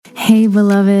Hey,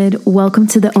 beloved, welcome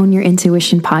to the Own Your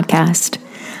Intuition podcast.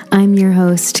 I'm your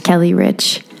host, Kelly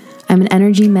Rich. I'm an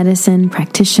energy medicine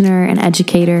practitioner and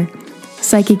educator,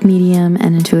 psychic medium,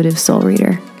 and intuitive soul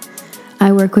reader.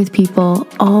 I work with people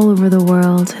all over the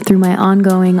world through my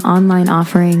ongoing online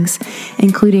offerings,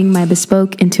 including my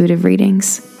bespoke intuitive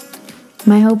readings.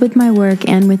 My hope with my work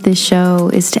and with this show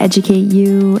is to educate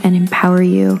you and empower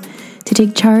you to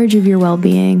take charge of your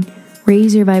well-being,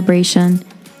 raise your vibration,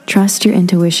 trust your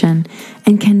intuition,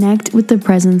 and connect with the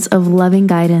presence of loving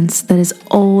guidance that is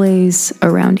always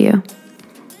around you.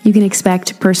 You can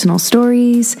expect personal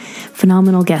stories,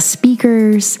 phenomenal guest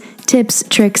speakers, tips,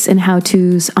 tricks, and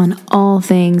how-tos on all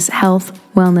things health,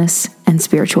 wellness, and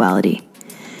spirituality.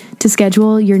 To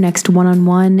schedule your next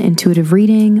one-on-one intuitive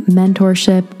reading,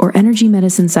 mentorship, or energy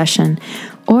medicine session,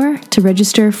 or to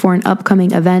register for an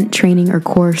upcoming event, training, or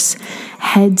course,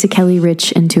 head to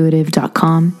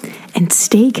kellyrichintuitive.com and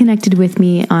stay connected with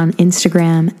me on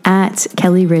Instagram at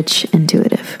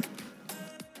kellyrichintuitive.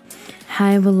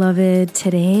 Hi, beloved.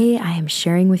 Today I am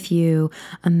sharing with you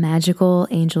a magical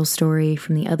angel story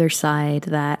from the other side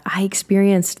that I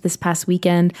experienced this past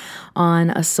weekend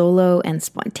on a solo and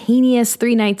spontaneous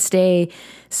 3-night stay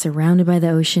surrounded by the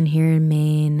ocean here in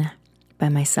Maine by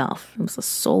myself. It was a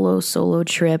solo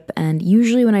trip, and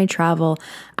usually when I travel,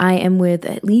 I am with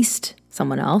at least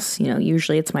someone else.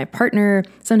 Usually it's my partner.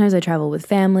 Sometimes I travel with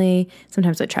family.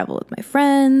 Sometimes I travel with my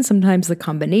friends. Sometimes the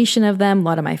combination of them. A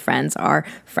lot of my friends are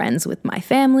friends with my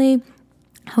family.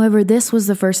 However, this was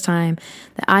the first time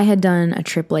that I had done a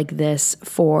trip like this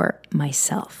for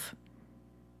myself.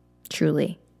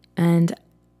 Truly. And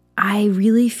I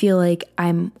really feel like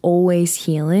I'm always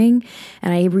healing,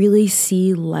 and I really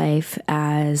see life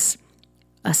as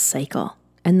a cycle,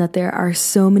 and that there are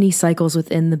so many cycles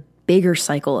within the bigger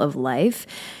cycle of life,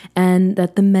 and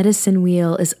that the medicine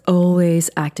wheel is always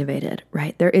activated,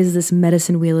 right? There is this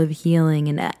medicine wheel of healing,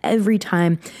 and every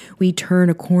time we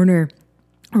turn a corner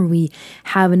or we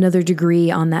have another degree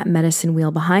on that medicine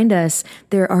wheel behind us,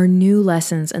 there are new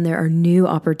lessons and there are new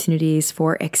opportunities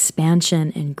for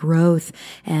expansion and growth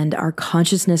and our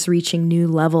consciousness reaching new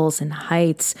levels and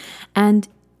heights. And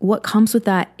what comes with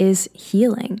that is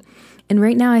healing. And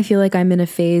right now I feel like I'm in a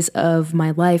phase of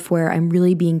my life where I'm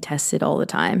really being tested all the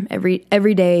time.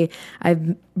 Every day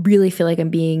I really feel like I'm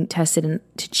being tested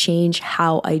to change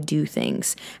how I do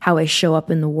things, how I show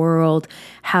up in the world,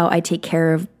 how I take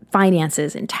care of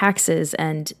finances and taxes,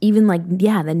 and even the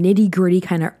nitty gritty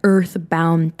kind of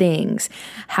earthbound things,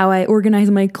 how I organize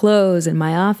my clothes in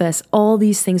my office. All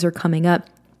these things are coming up.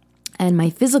 And my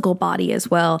physical body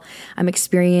as well. I'm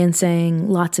experiencing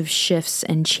lots of shifts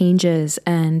and changes,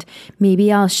 and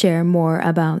maybe I'll share more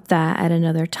about that at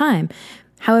another time.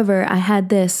 However, I had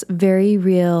this very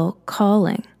real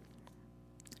calling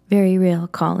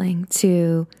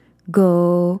to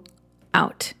go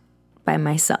out by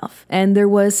myself. And there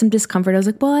was some discomfort. I was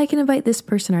like, well, I can invite this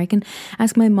person, or I can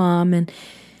ask my mom, and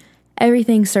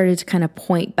everything started to kind of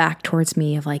point back towards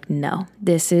me of like, no,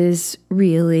 this is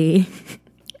really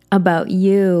about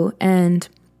you. And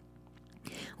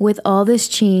with all this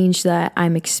change that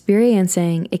I'm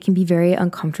experiencing, it can be very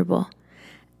uncomfortable.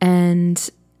 And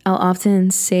I'll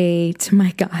often say to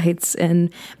my guides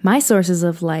and my sources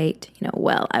of light,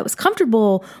 well, I was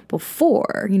comfortable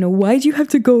before, why'd you have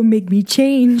to go make me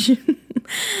change?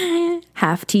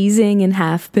 Half teasing and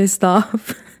half pissed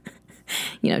off.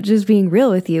 Just being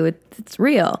real with you, it's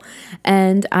real.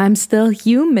 And I'm still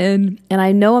human, and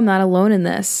I know I'm not alone in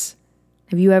this.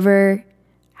 Have you ever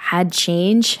had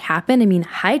change happen? I mean,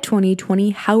 hi 2020,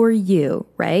 how are you,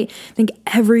 right? I think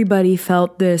everybody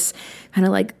felt this kind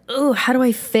of like, oh, how do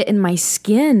I fit in my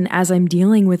skin as I'm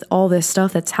dealing with all this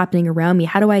stuff that's happening around me?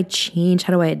 How do I change?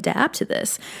 How do I adapt to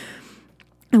this?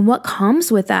 And what comes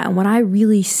with that, and what I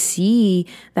really see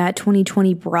that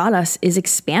 2020 brought us, is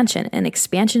expansion. And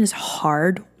expansion is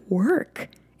hard work.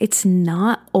 It's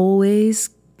not always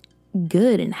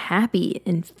good and happy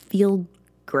and feel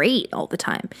great all the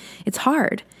time. It's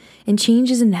hard, and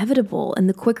change is inevitable. And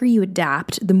the quicker you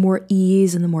adapt, the more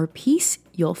ease and the more peace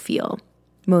you'll feel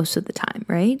most of the time,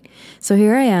 right? So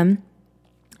here I am,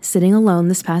 sitting alone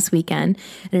this past weekend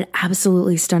at an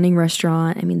absolutely stunning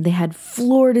restaurant. I mean, they had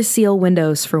floor-to-ceiling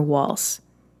windows for walls.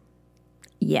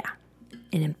 Yeah,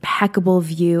 an impeccable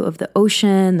view of the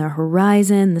ocean, the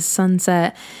horizon, the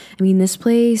sunset. I mean, this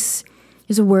place,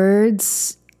 his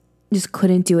words just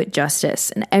couldn't do it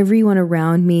justice. And everyone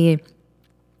around me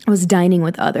was dining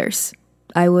with others.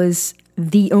 I was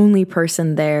the only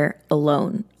person there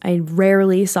alone. I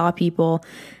rarely saw people.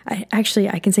 I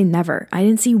can say never. I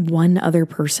didn't see one other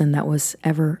person that was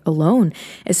ever alone,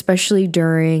 especially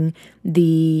during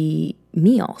the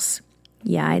meals.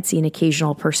 Yeah, I'd see an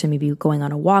occasional person maybe going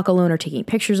on a walk alone or taking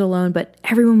pictures alone, but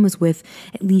everyone was with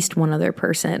at least one other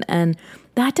person. And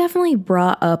that definitely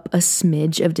brought up a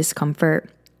smidge of discomfort.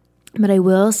 But I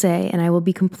will say, and I will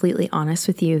be completely honest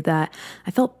with you, that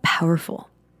I felt powerful.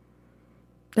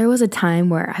 There was a time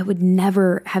where I would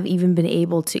never have even been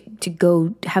able to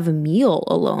go have a meal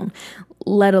alone,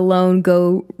 let alone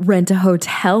go rent a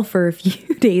hotel for a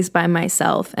few days by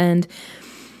myself. And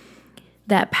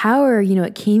that power,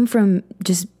 it came from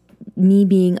just me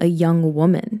being a young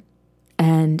woman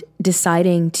and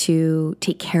deciding to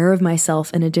take care of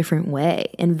myself in a different way,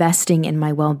 investing in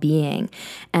my well-being.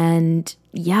 And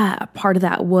yeah, part of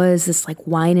that was this like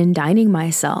wine and dining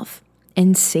myself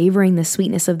and savoring the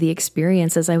sweetness of the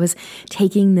experience as I was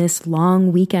taking this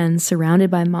long weekend surrounded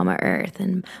by Mama Earth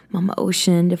and Mama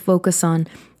Ocean to focus on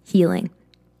healing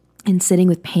and sitting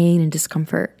with pain and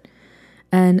discomfort.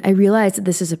 And I realized that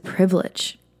this is a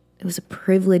privilege. It was a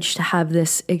privilege to have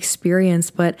this experience,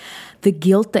 but the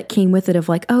guilt that came with it of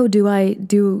like, oh, do I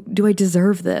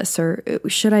deserve this, or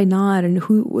should I not?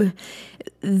 And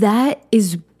that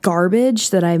is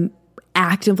garbage that I'm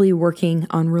actively working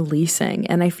on releasing.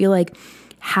 And I feel like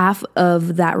half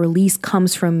of that release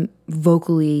comes from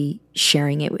vocally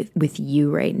sharing it with you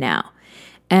right now.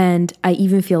 And I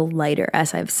even feel lighter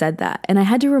as I've said that. And I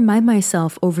had to remind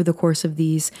myself over the course of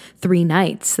these 3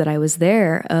 nights that I was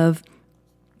there of,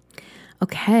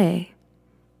 okay,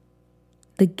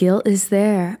 the guilt is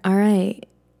there. All right.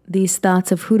 These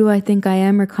thoughts of who do I think I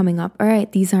am are coming up. All right.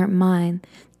 These aren't mine.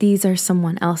 These are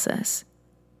someone else's.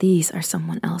 These are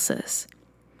someone else's.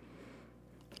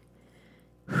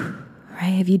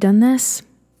 Right? Have you done this?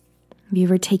 Have you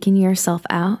ever taken yourself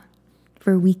out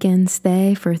for a weekend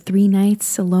stay, for 3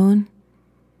 nights alone?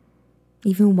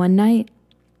 Even 1 night?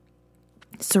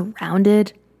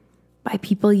 Surrounded by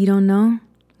people you don't know?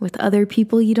 With other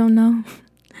people you don't know?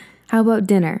 How about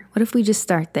dinner? What if we just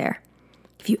start there?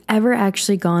 Have you ever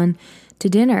actually gone to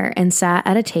dinner and sat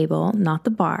at a table, not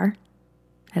the bar,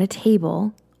 at a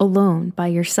table alone by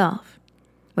yourself,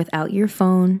 without your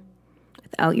phone,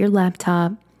 without your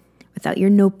laptop, without your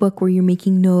notebook where you're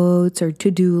making notes or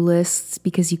to-do lists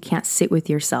because you can't sit with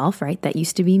yourself, right? That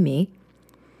used to be me.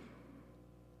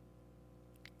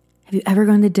 Have you ever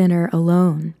gone to dinner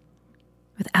alone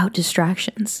without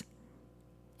distractions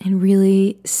and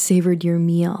really savored your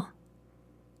meal,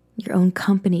 your own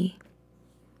company,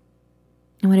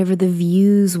 and whatever the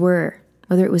views were,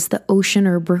 whether it was the ocean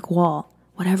or a brick wall,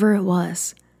 whatever it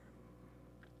was?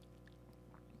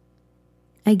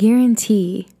 I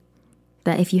guarantee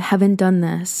that if you haven't done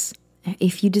this,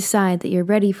 if you decide that you're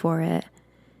ready for it,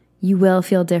 you will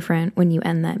feel different when you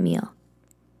end that meal.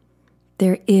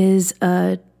 There is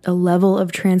a level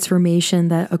of transformation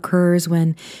that occurs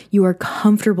when you are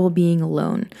comfortable being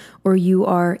alone, or you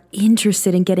are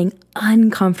interested in getting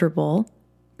uncomfortable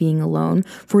being alone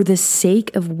for the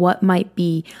sake of what might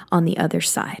be on the other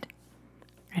side.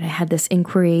 And I had this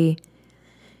inquiry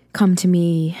come to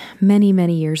me many,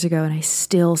 many years ago, and I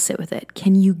still sit with it.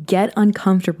 Can you get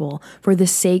uncomfortable for the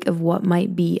sake of what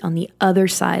might be on the other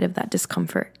side of that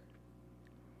discomfort?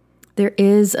 There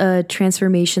is a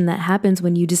transformation that happens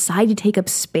when you decide to take up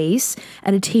space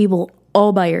at a table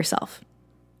all by yourself.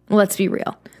 Let's be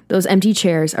real. Those empty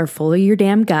chairs are full of your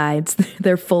damn guides.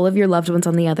 They're full of your loved ones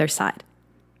on the other side.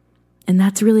 And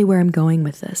that's really where I'm going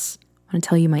with this. I want to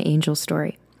tell you my angel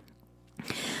story.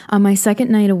 On my second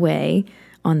night away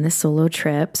on this solo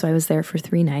trip, so I was there for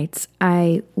 3 nights,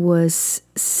 I was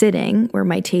sitting where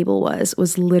my table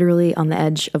was literally on the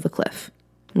edge of a cliff,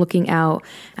 looking out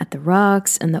at the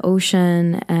rocks and the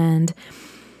ocean, and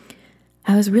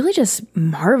I was really just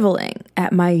marveling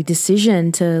at my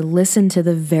decision to listen to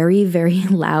the very, very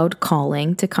loud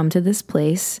calling to come to this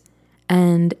place.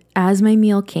 And as my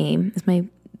meal came, as my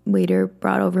waiter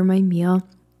brought over my meal,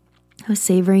 I was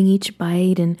savoring each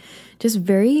bite and just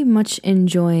very much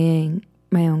enjoying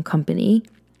my own company.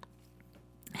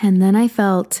 And then I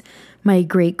felt my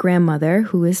great-grandmother,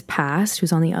 who is passed,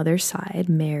 who's on the other side,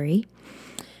 Mary,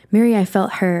 I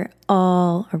felt her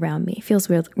all around me. It feels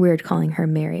weird calling her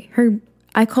Mary.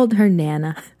 I called her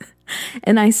Nana,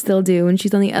 and I still do. When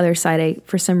she's on the other side,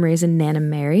 for some reason, Nana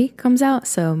Mary comes out.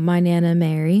 So my Nana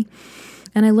Mary.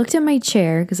 And I looked at my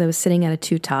chair because I was sitting at a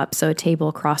 2-top, so a table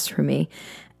across from me.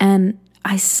 And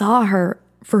I saw her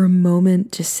for a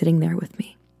moment just sitting there with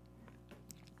me.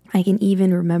 I can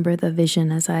even remember the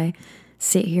vision as I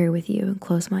sit here with you and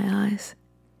close my eyes.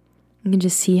 You can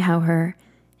just see how her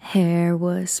hair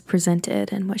was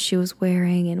presented and what she was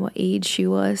wearing and what age she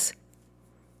was.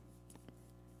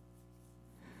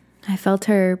 I felt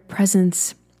her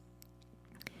presence,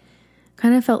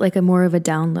 kind of felt like more of a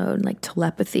download, like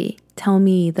telepathy. Tell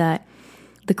me that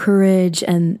the courage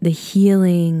and the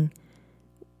healing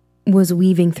was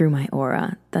weaving through my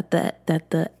aura, that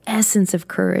the essence of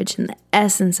courage and the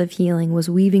essence of healing was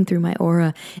weaving through my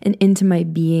aura and into my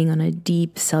being on a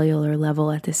deep cellular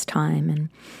level at this time. And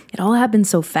it all happened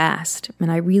so fast.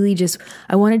 And I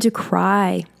wanted to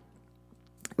cry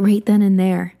right then and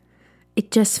there.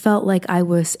 It just felt like I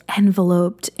was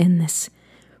enveloped in this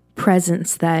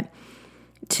presence, that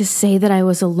to say that I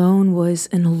was alone was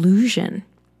an illusion.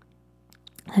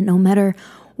 And no matter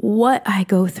what I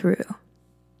go through,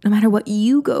 no matter what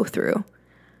you go through,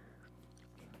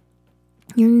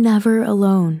 you're never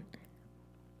alone.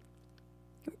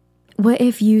 What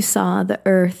if you saw the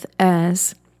earth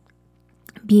as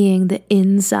being the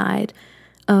inside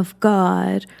of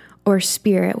God or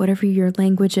spirit, whatever your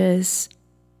language is,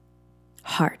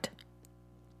 heart?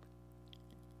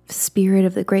 Spirit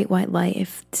of the great white light,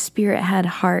 if spirit had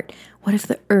heart, what if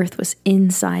the earth was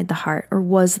inside the heart, or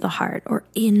was the heart, or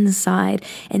inside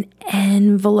an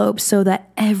envelope, so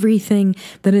that everything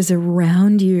that is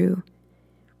around you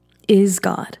is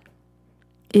God,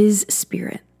 is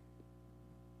spirit?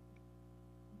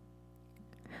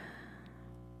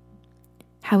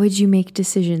 How would you make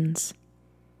decisions?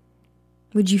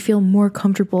 Would you feel more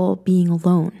comfortable being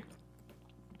alone?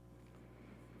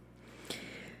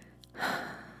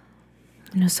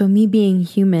 So me being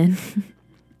human,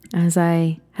 as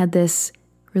I had this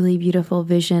really beautiful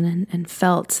vision and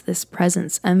felt this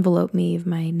presence envelope me of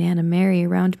my Nana Mary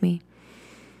around me,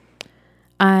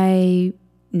 I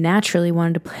naturally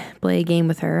wanted to play a game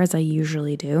with her, as I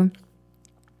usually do.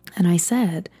 And I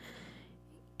said,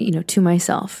 to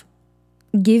myself,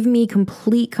 give me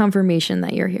complete confirmation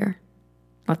that you're here.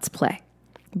 Let's play.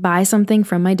 Buy something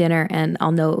from my dinner and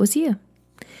I'll know it was you.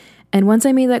 And once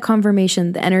I made that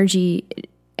confirmation, the energy,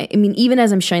 even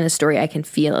as I'm sharing the story, I can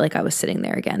feel it like I was sitting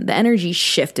there again. The energy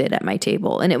shifted at my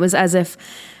table. And it was as if,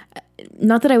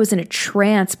 not that I was in a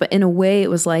trance, but in a way it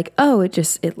was like,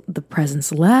 the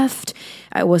presence left.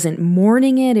 I wasn't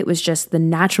mourning it. It was just the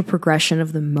natural progression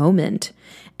of the moment.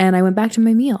 And I went back to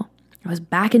my meal. I was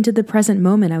back into the present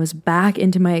moment. I was back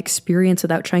into my experience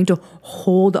without trying to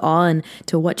hold on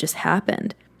to what just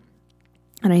happened.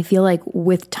 And I feel like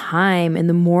with time and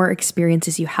the more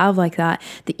experiences you have like that,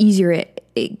 the easier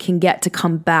it can get to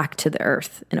come back to the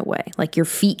earth in a way. Like your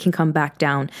feet can come back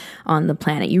down on the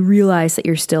planet. You realize that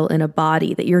you're still in a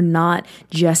body, that you're not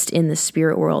just in the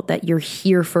spirit world, that you're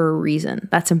here for a reason.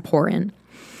 That's important.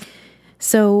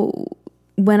 So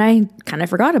when I kind of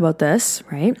forgot about this,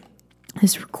 right,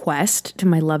 this request to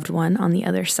my loved one on the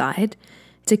other side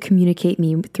to communicate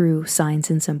me through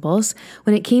signs and symbols,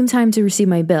 when it came time to receive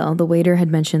my bill, the waiter had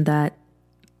mentioned that,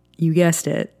 you guessed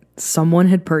it, someone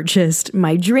had purchased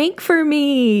my drink for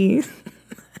me.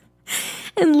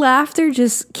 And laughter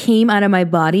just came out of my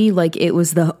body like it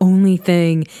was the only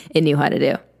thing it knew how to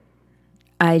do.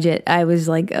 I was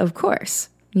like, of course,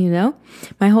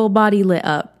 my whole body lit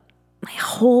up. My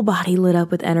whole body lit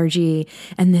up with energy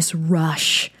and this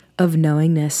rush of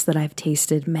knowingness that I've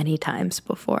tasted many times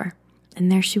before. And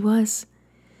there she was,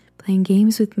 playing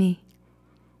games with me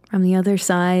from the other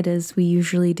side, as we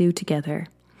usually do together.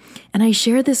 And I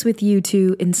share this with you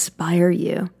to inspire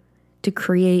you to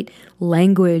create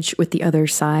language with the other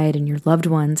side and your loved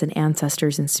ones and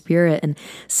ancestors in spirit, and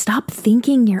stop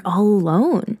thinking you're all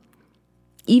alone.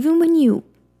 Even when you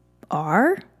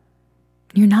are,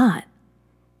 you're not.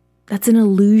 That's an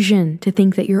illusion to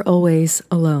think that you're always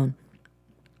alone.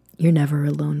 You're never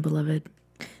alone, beloved.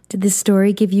 Did this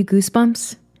story give you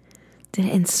goosebumps? Did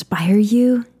it inspire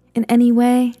you in any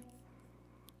way?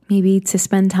 Maybe to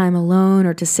spend time alone,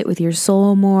 or to sit with your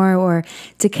soul more, or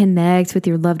to connect with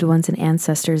your loved ones and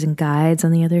ancestors and guides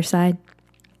on the other side?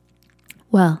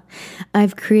 Well,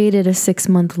 I've created a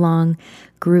 6-month-long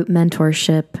group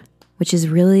mentorship, which is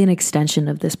really an extension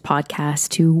of this podcast,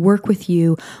 to work with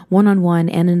you one-on-one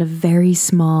and in a very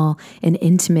small and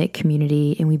intimate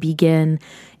community. And we begin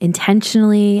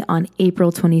intentionally on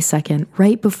April 22nd,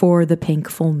 right before the pink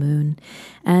full moon.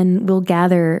 And we'll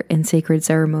gather in sacred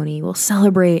ceremony. We'll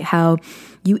celebrate how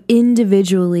you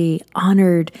individually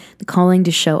honored the calling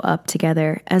to show up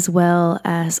together, as well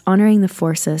as honoring the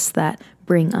forces that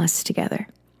bring us together.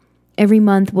 Every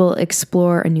month, we'll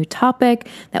explore a new topic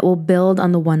that will build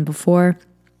on the one before.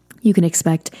 You can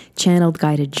expect channeled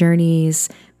guided journeys,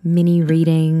 mini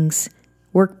readings,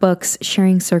 workbooks,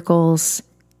 sharing circles,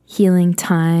 healing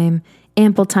time,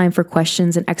 ample time for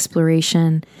questions and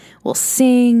exploration. We'll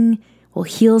sing, we'll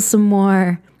heal some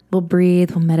more, we'll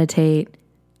breathe, we'll meditate.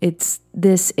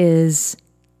 This is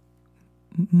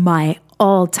my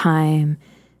all-time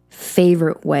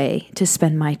favorite way to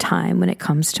spend my time when it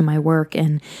comes to my work.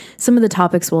 And some of the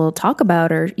topics we'll talk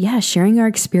about are, sharing our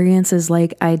experiences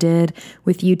like I did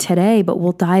with you today, but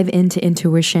we'll dive into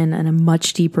intuition on a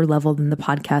much deeper level than the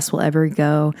podcast will ever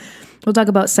go. We'll talk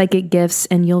about psychic gifts,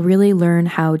 and you'll really learn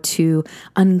how to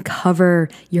uncover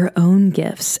your own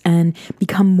gifts and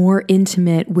become more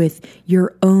intimate with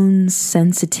your own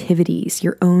sensitivities,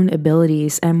 your own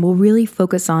abilities. And we'll really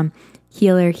focus on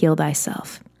healer, heal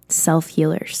thyself.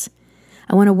 Self-healers.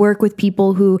 I want to work with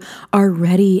people who are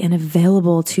ready and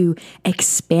available to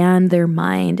expand their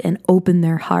mind and open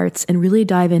their hearts and really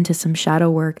dive into some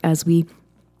shadow work as we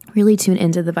really tune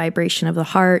into the vibration of the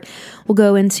heart. We'll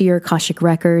go into your Akashic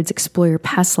records, explore your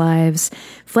past lives,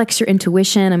 flex your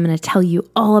intuition. I'm going to tell you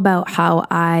all about how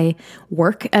I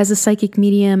work as a psychic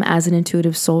medium, as an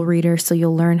intuitive soul reader, so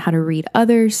you'll learn how to read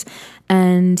others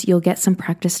and you'll get some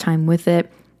practice time with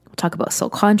it. We'll talk about soul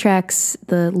contracts.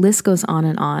 The list goes on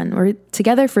and on. We're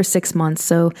together for 6 months.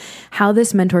 So how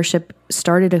this mentorship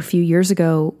started a few years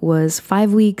ago was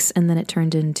 5 weeks, and then it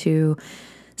turned into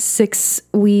 6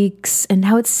 weeks, and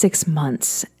now it's 6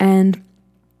 months. And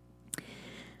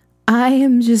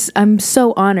I'm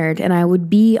so honored, and I would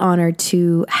be honored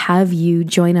to have you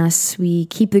join us. We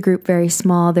keep the group very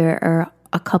small. There are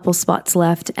a couple spots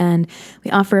left, and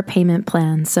we offer a payment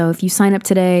plan. So if you sign up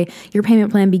today, your payment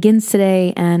plan begins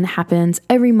today and happens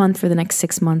every month for the next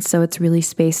 6 months. So it's really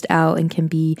spaced out and can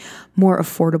be more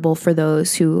affordable for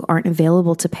those who aren't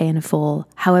available to pay in full.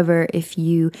 However, if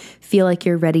you feel like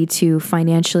you're ready to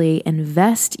financially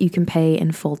invest, you can pay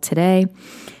in full today.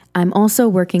 I'm also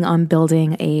working on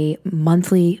building a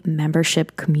monthly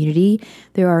membership community.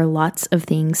 There are lots of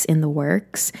things in the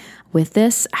works with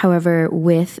this. However,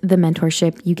 with the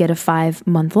mentorship, you get a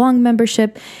 5-month-long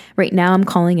membership. Right now, I'm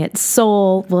calling it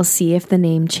Soul. We'll see if the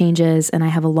name changes, and I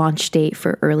have a launch date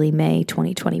for early May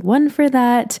 2021 for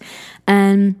that.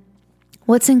 And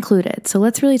what's included? So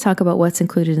let's really talk about what's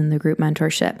included in the group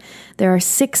mentorship. There are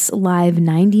 6 live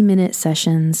 90-minute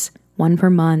sessions, 1 per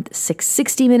month, 6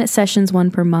 60-minute sessions,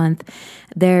 1 per month.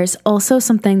 There's also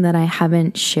something that I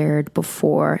haven't shared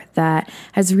before that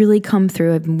has really come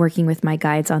through. I've been working with my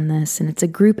guides on this, and it's a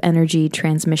group energy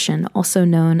transmission, also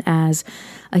known as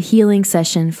a healing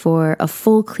session for a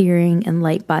full clearing and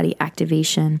light body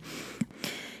activation.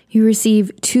 You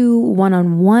receive 2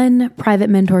 one-on-one private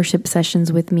mentorship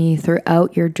sessions with me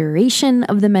throughout your duration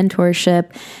of the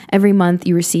mentorship. Every month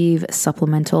you receive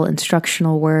supplemental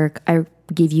instructional work. I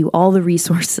give you all the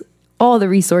resources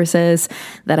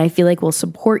that I feel like will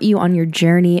support you on your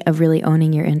journey of really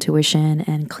owning your intuition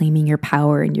and claiming your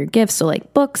power and your gifts. So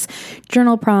like books,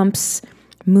 journal prompts,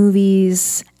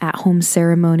 movies, at-home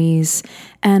ceremonies.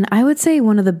 And I would say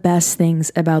one of the best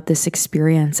things about this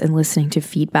experience and listening to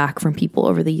feedback from people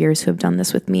over the years who have done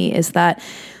this with me is that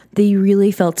they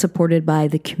really felt supported by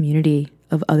the community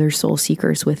of other soul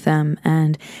seekers with them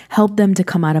and helped them to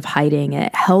come out of hiding.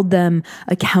 It held them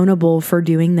accountable for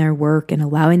doing their work and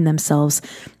allowing themselves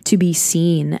to be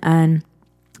seen. And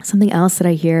something else that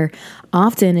I hear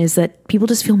often is that people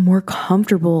just feel more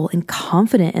comfortable and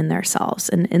confident in themselves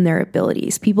and in their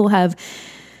abilities. People have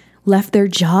left their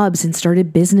jobs and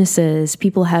started businesses.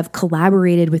 People have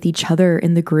collaborated with each other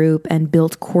in the group and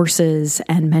built courses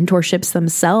and mentorships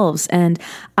themselves. And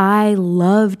I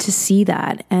love to see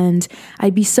that. And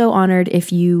I'd be so honored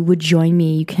if you would join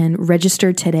me. You can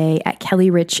register today at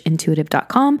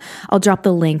kellyrichintuitive.com. I'll drop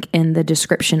the link in the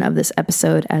description of this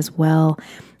episode as well.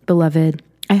 Beloved,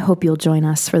 I hope you'll join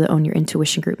us for the Own Your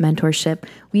Intuition Group mentorship.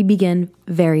 We begin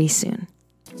very soon.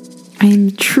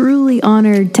 I'm truly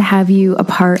honored to have you a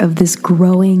part of this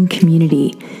growing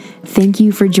community. Thank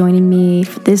you for joining me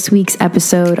for this week's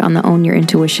episode on the Own Your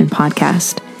Intuition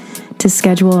podcast. To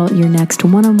schedule your next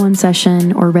one-on-one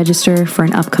session or register for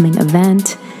an upcoming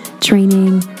event,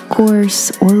 training,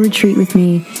 course, or retreat with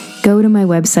me, go to my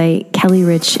website,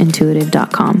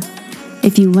 kellyrichintuitive.com.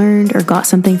 If you learned or got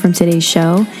something from today's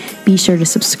show, be sure to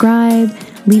subscribe,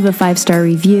 leave a 5-star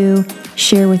review,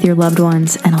 share with your loved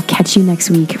ones, and I'll catch you next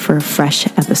week for a fresh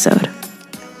episode.